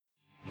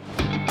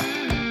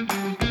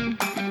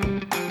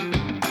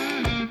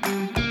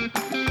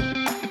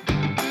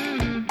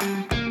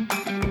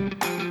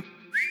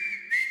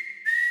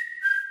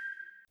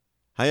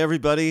Hi,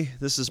 everybody.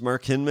 This is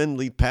Mark Hinman,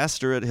 lead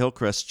pastor at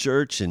Hillcrest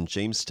Church in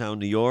Jamestown,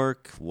 New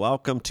York.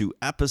 Welcome to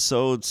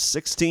episode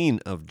 16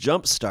 of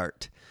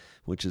Jumpstart,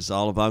 which is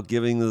all about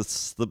giving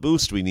us the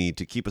boost we need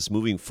to keep us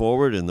moving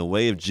forward in the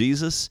way of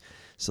Jesus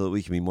so that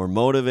we can be more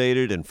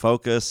motivated and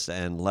focused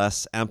and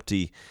less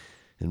empty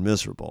and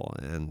miserable.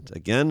 And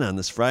again, on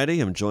this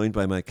Friday, I'm joined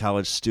by my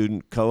college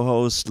student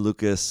co-host,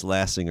 Lucas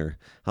Lassinger.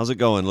 How's it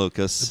going,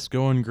 Lucas? It's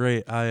going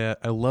great. I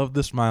love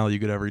the smile you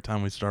get every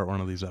time we start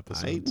one of these I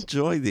episodes.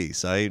 enjoy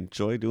these. I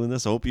enjoy doing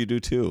this. I hope you do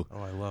too.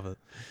 Oh, I love it.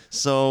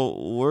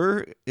 So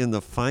we're in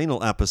the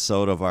final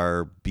episode of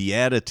our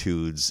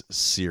Beatitudes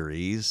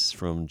series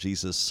from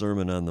Jesus'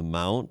 Sermon on the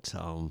Mount.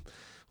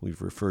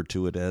 We've referred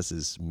to it as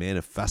his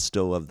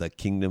manifesto of the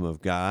kingdom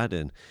of God,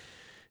 and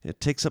it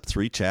takes up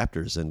 3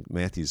 chapters in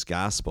Matthew's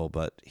gospel.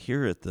 But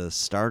here at the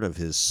start of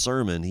his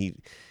sermon,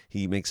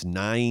 he makes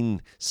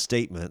 9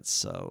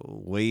 statements,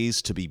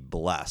 ways to be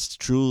blessed,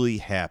 truly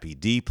happy,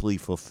 deeply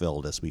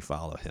fulfilled as we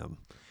follow him.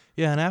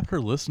 Yeah, and after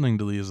listening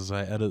to these as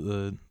I edit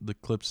the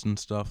clips and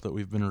stuff that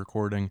we've been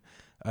recording,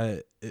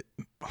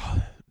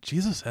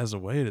 Jesus has a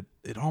way that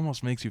it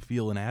almost makes you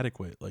feel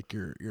inadequate, like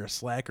you're a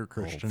slacker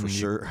Christian. For and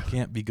sure. You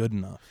can't be good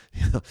enough.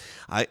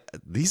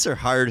 These are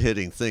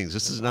hard-hitting things.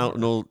 This is not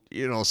no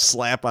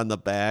slap on the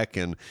back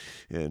and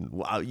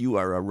wow, you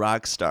are a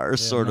rock star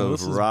sort of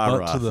this is rah-rah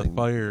butt to the thing.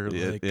 fire. It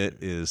is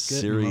get in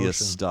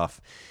serious motion. stuff.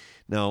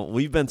 Now,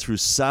 we've been through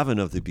 7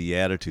 of the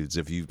Beatitudes,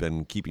 if you've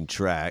been keeping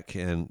track,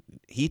 and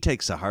he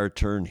takes a hard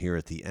turn here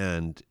at the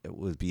end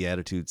with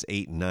Beatitudes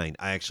 8 and 9.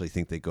 I actually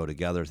think they go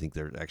together. I think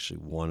they're actually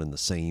one and the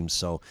same,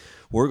 so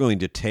we're going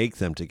to take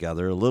them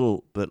together. A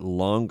little bit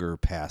longer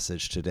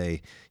passage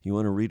today. You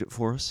want to read it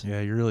for us?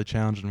 Yeah, you're really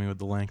challenging me with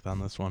the length on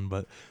this one,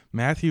 but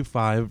Matthew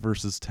 5,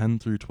 verses 10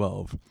 through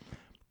 12.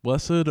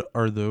 Blessed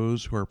are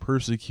those who are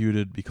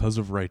persecuted because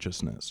of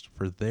righteousness,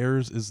 for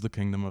theirs is the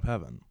kingdom of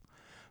heaven.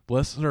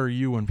 Blessed are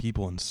you when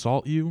people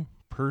insult you,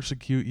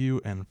 persecute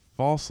you, and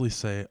falsely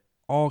say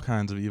all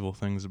kinds of evil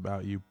things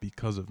about you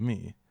because of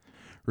me.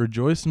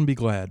 Rejoice and be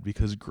glad,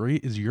 because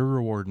great is your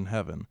reward in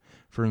heaven,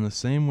 for in the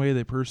same way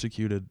they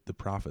persecuted the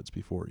prophets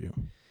before you.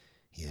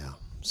 Yeah.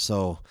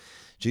 So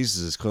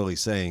Jesus is clearly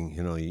saying,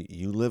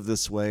 you live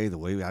this way, the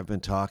way I've been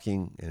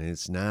talking, and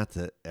it's not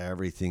that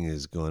everything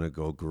is going to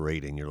go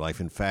great in your life.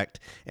 In fact,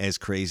 as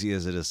crazy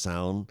as it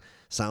sounds,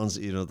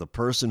 the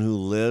person who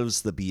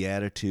lives the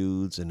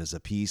Beatitudes and is a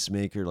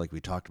peacemaker, like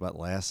we talked about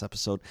last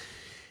episode,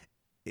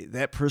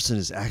 that person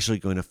is actually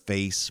going to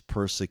face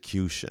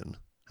persecution.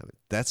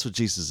 That's what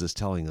Jesus is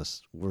telling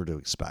us we're to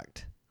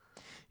expect.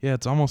 Yeah,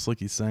 it's almost like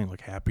he's saying,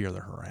 happy are the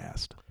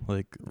harassed.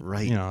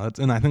 Right.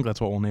 And I think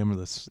that's what we'll name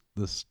this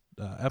episode.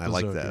 I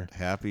like that. Here.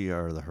 Happy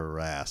are the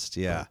harassed.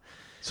 Yeah.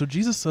 So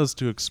Jesus says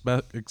to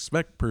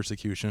expect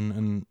persecution,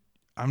 and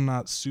I'm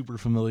not super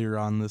familiar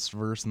on this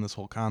verse and this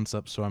whole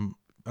concept, so I'm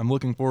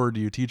looking forward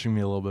to you teaching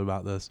me a little bit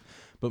about this.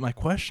 But my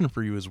question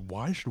for you is,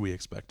 why should we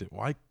expect it?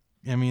 Why?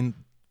 I mean,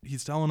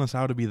 he's telling us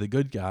how to be the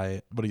good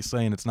guy, but he's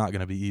saying it's not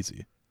going to be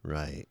easy.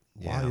 Right.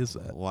 Why is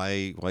that?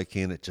 Why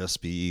can't it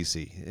just be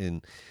easy?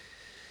 And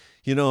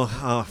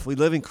if we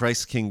live in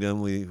Christ's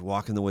kingdom, we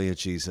walk in the way of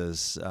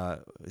Jesus.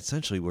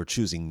 Essentially, we're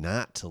choosing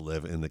not to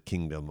live in the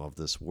kingdom of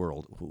this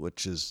world,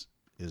 which is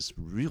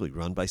really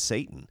run by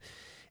Satan.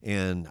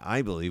 And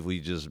I believe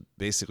we just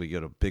basically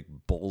get a big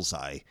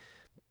bullseye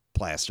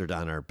plastered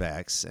on our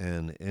backs,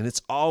 and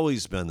it's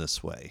always been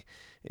this way.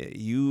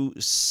 You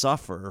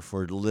suffer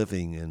for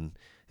living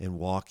and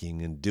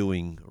walking and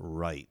doing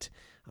right.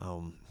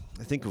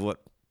 I think of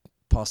what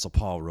Apostle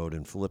Paul wrote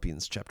in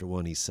Philippians chapter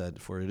 1. He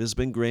said, "For it has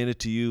been granted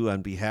to you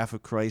on behalf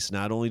of Christ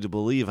not only to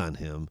believe on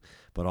him,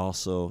 but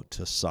also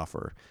to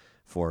suffer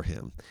for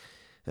him."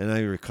 And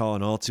I recall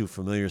an all too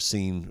familiar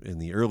scene in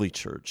the early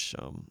church,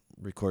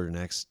 recorded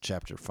in Acts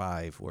chapter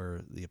 5,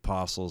 where the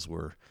apostles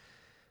were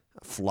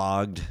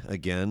flogged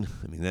again.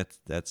 I mean,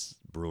 that's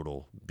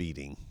brutal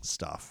beating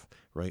stuff,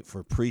 right,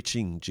 for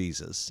preaching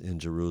Jesus in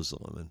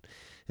Jerusalem.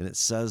 And it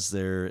says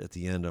there at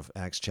the end of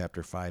Acts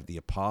chapter 5, the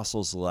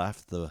apostles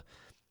left the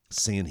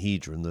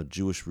Sanhedrin, the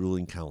Jewish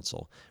ruling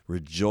council,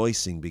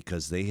 rejoicing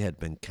because they had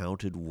been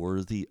counted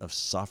worthy of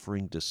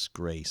suffering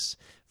disgrace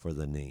for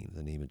the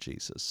name of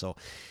Jesus. So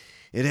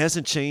it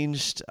hasn't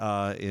changed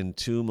in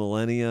 2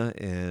 millennia,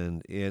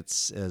 and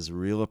it's as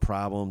real a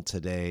problem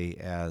today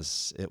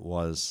as it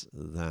was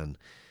then.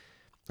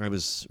 I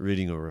was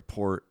reading a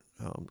report,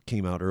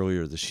 came out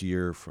earlier this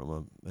year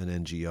from an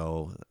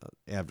NGO,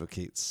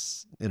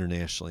 advocates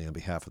internationally on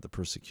behalf of the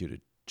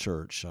persecuted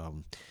church,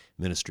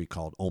 ministry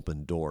called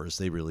Open Doors.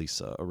 They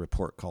release a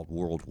report called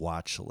World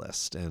Watch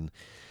List, and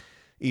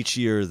each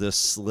year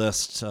this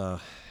list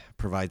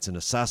provides an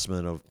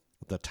assessment of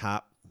the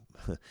top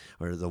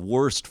or the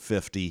worst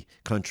 50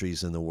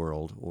 countries in the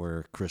world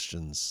where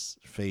Christians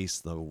face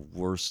the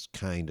worst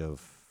kind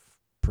of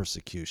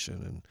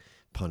persecution and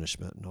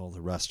punishment and all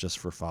the rest just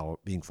for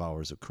being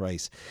followers of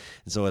Christ.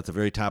 And so at the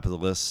very top of the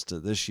list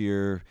this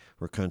year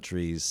were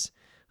countries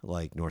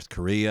like North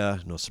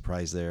Korea, no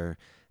surprise there,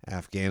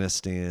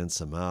 Afghanistan,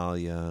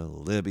 Somalia,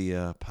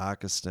 Libya,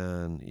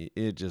 Pakistan.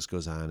 It just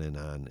goes on and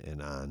on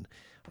and on.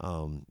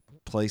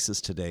 Places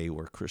today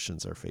where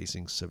Christians are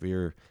facing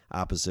severe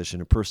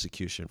opposition and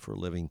persecution for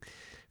living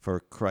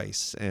for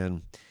Christ.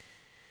 And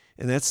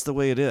that's the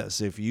way it is.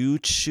 If you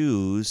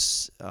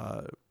choose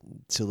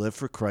to live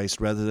for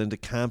Christ rather than to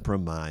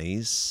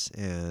compromise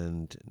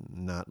and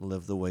not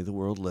live the way the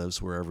world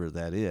lives, wherever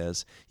that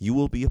is, you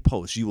will be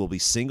opposed. You will be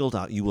singled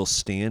out. You will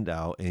stand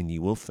out, and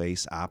you will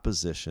face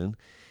opposition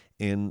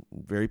and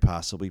very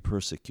possibly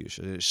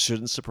persecution. It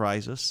shouldn't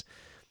surprise us.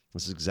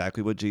 This is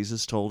exactly what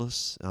Jesus told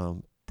us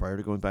prior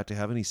to going back to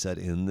heaven. He said,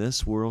 in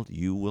this world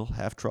you will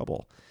have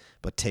trouble,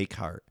 but take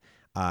heart.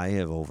 I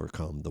have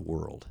overcome the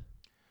world.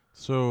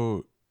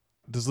 So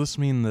does this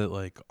mean that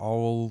like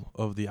all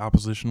of the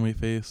opposition we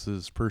face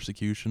is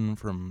persecution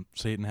from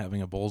Satan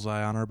having a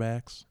bullseye on our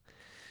backs?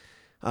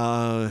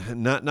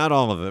 Not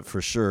all of it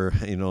for sure.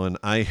 And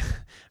I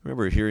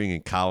remember hearing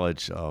in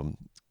college,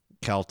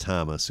 Cal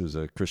Thomas, who's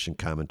a Christian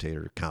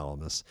commentator,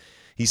 columnist,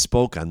 he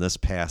spoke on this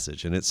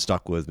passage, and it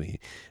stuck with me.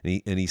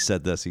 And he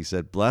said this. He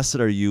said,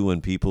 "Blessed are you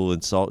when people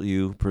insult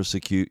you,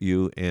 persecute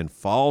you, and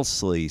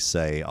falsely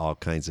say all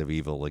kinds of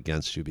evil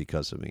against you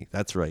because of me."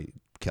 That's right,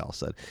 Cal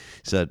said.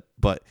 He said,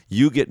 "But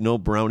you get no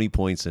brownie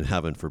points in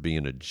heaven for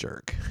being a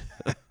jerk."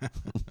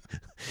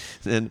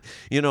 And,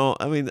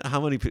 how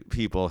many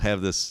people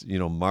have this,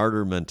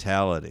 martyr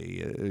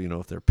mentality?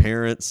 If their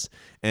parents,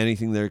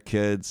 anything their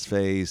kids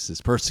face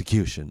is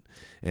persecution.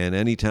 And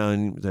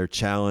anytime they're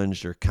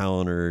challenged or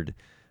countered,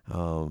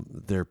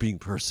 they're being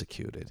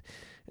persecuted.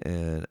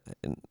 And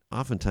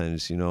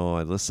oftentimes,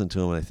 I listen to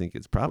them and I think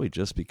it's probably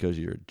just because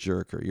you're a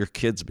jerk or your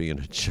kid's being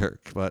a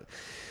jerk.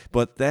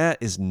 But that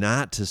is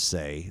not to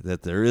say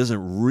that there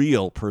isn't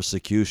real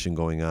persecution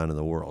going on in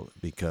the world,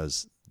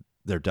 because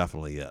there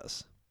definitely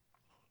is.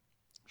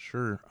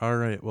 Sure. All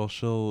right. Well,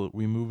 shall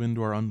we move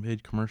into our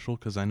unpaid commercial?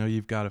 Because I know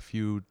you've got a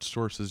few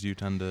sources you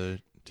tend to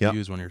Yep.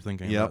 use when you're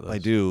thinking Yep, about this. I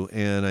do.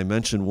 And I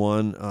mentioned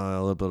one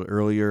a little bit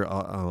earlier.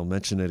 I'll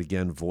mention it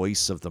again.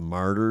 Voice of the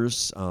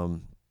Martyrs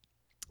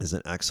is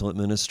an excellent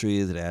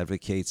ministry that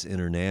advocates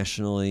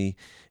internationally,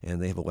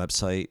 and they have a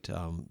website,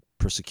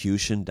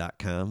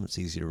 persecution.com. It's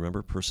easy to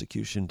remember,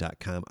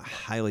 persecution.com. I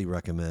highly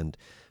recommend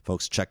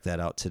folks check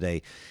that out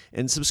today,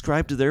 and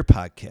subscribe to their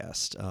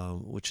podcast,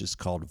 which is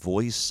called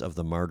Voice of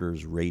the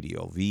Martyrs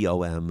Radio,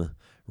 VOM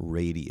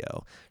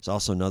Radio. There's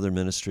also another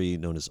ministry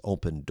known as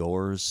Open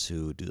Doors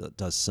who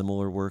does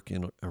similar work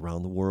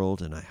around the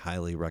world, and I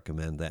highly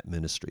recommend that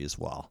ministry as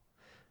well.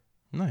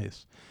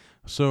 Nice.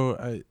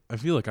 So I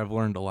feel like I've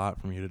learned a lot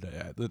from you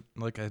today.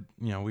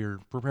 We were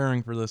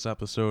preparing for this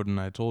episode, and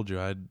I told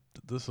you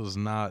this is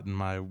not in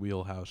my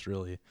wheelhouse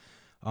really.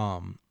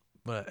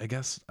 But I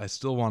guess I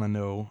still want to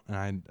know,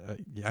 and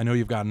I know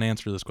you've got an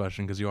answer to this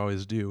question because you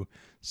always do.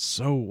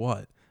 So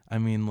what? I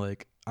mean,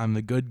 like, I'm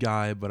the good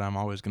guy, but I'm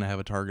always going to have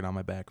a target on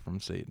my back from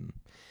Satan.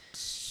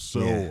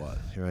 So what?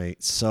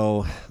 Right.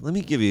 So let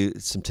me give you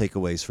some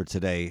takeaways for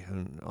today,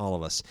 and all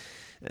of us.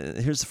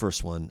 Here's the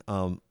first one.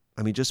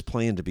 Just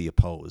plan to be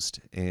opposed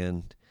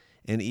and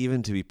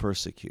even to be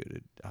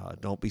persecuted.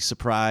 Don't be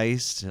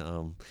surprised.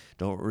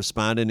 Don't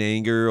respond in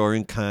anger or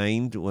in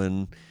kind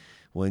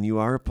when you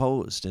are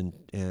opposed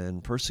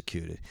and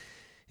persecuted.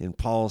 In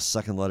Paul's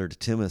second letter to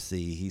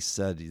Timothy, he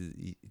said,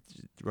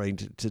 writing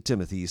to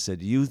Timothy, he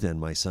said, "You then,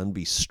 my son,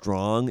 be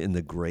strong in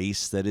the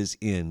grace that is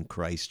in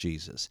Christ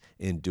Jesus.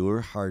 Endure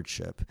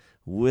hardship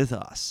with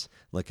us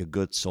like a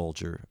good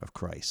soldier of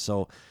Christ."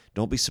 So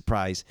don't be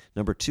surprised.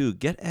 Number 2,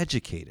 get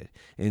educated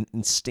and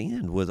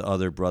stand with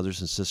other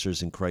brothers and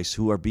sisters in Christ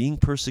who are being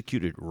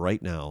persecuted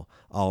right now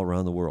all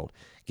around the world.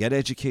 Get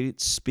educated,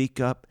 speak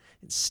up,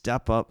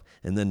 step up.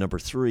 And then number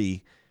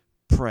 3,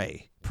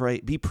 pray,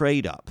 be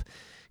prayed up.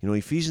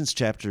 Ephesians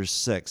chapter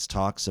 6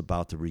 talks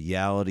about the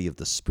reality of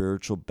the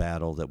spiritual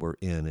battle that we're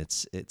in.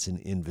 It's an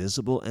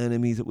invisible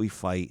enemy that we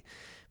fight,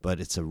 but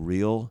it's a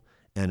real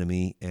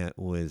enemy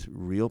with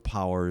real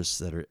powers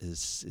that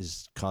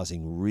is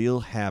causing real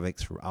havoc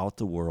throughout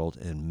the world,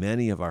 and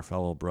many of our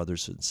fellow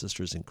brothers and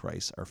sisters in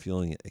Christ are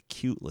feeling it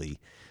acutely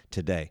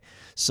today.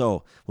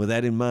 So with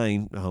that in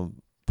mind,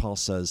 Paul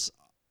says,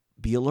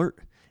 be alert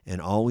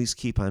and always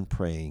keep on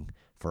praying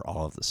for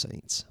all of the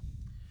saints.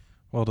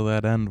 Well, to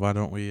that end, why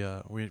don't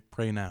we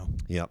pray now?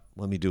 Yep,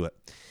 let me do it.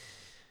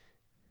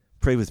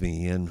 Pray with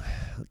me. And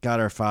God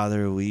our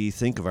Father, we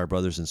think of our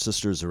brothers and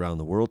sisters around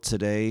the world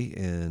today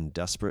in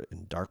desperate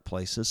and dark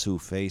places who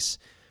face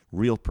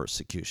real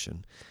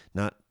persecution,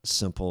 not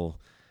simple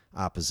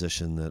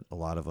opposition that a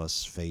lot of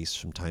us face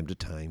from time to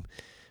time.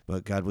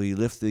 But God, we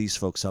lift these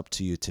folks up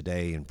to you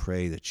today and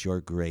pray that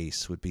your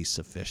grace would be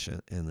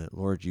sufficient, and that,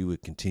 Lord, you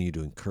would continue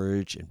to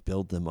encourage and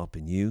build them up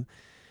in you.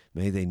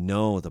 May they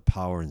know the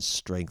power and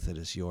strength that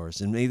is yours.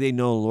 And may they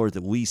know, Lord,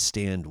 that we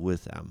stand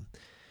with them.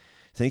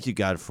 Thank you,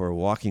 God, for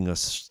walking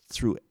us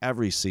through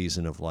every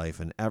season of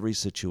life and every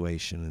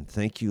situation. And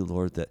thank you,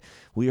 Lord, that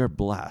we are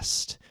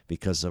blessed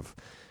because of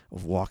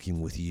walking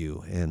with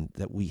you, and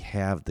that we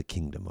have the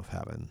kingdom of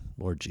heaven.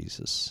 Lord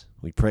Jesus,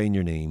 we pray in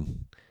your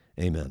name.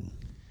 Amen.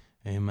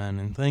 Amen.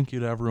 And thank you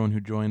to everyone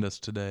who joined us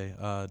today.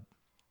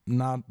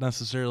 Not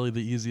necessarily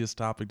the easiest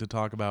topic to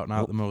talk about,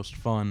 not the most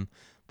fun,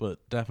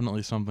 but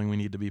definitely something we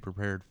need to be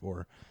prepared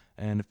for.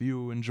 And if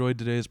you enjoyed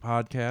today's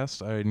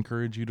podcast, I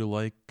encourage you to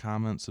like,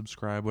 comment,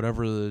 subscribe,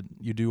 whatever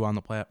you do on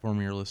the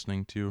platform you're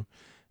listening to.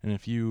 And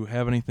if you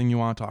have anything you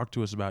want to talk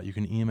to us about, you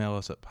can email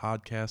us at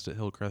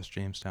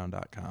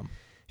podcast@hillcrestjamestown.com.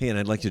 Hey, and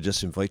I'd like to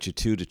just invite you,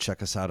 too, to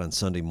check us out on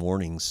Sunday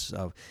mornings.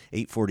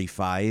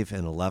 8:45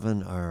 and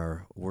 11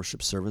 are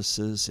worship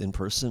services in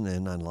person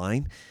and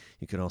online.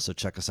 You can also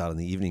check us out in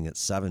the evening at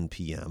 7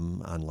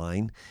 p.m.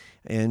 online.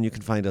 And you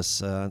can find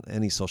us on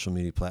any social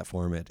media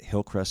platform at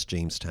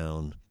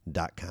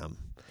hillcrestjamestown.com.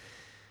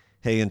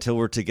 Hey, until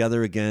we're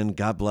together again,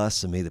 God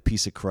bless, and may the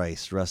peace of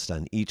Christ rest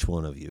on each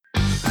one of you.